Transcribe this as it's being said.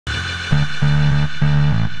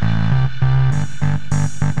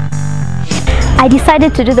I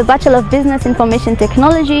decided to do the Bachelor of Business Information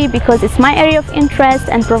Technology because it's my area of interest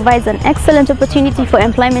and provides an excellent opportunity for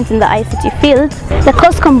employment in the ICT field. The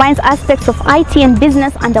course combines aspects of IT and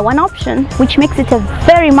business under one option, which makes it a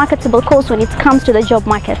very marketable course when it comes to the job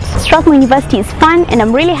market. Strathmore University is fun, and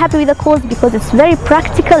I'm really happy with the course because it's very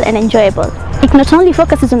practical and enjoyable. It not only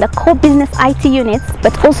focuses on the core business IT units,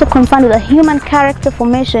 but also concerned with the human character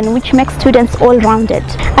formation, which makes students all-rounded.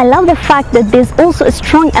 I love the fact that there's also a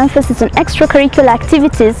strong emphasis on extracurricular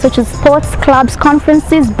activities such as sports, clubs,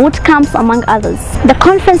 conferences, boot camps, among others. The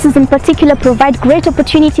conferences in particular provide great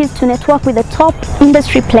opportunities to network with the top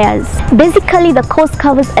industry players. Basically, the course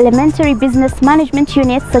covers elementary business management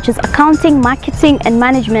units such as accounting, marketing, and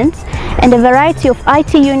management, and a variety of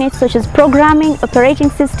IT units such as programming, operating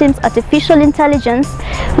systems, artificial intelligence,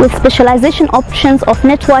 with specialization options of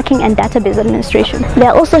networking and database administration. There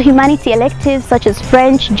are also humanity electives such as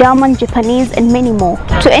French, German, Japanese, and many more.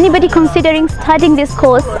 To anybody considering studying this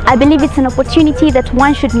course, I believe it's an opportunity that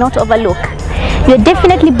one should not overlook. You're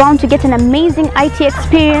definitely bound to get an amazing IT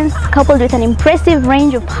experience coupled with an impressive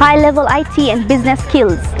range of high-level IT and business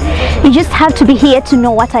skills. You just have to be here to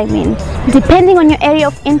know what I mean. Depending on your area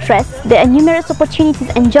of interest, there are numerous opportunities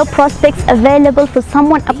and job prospects available for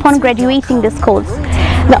someone upon graduating this course.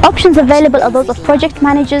 The options available are those of project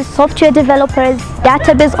managers, software developers,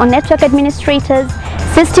 database or network administrators,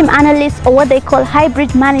 system analysts, or what they call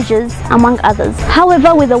hybrid managers, among others.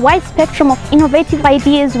 However, with a wide spectrum of innovative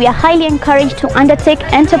ideas, we are highly encouraged to undertake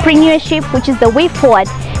entrepreneurship, which is the way forward,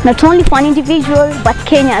 not only for an individual, but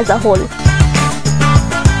Kenya as a whole.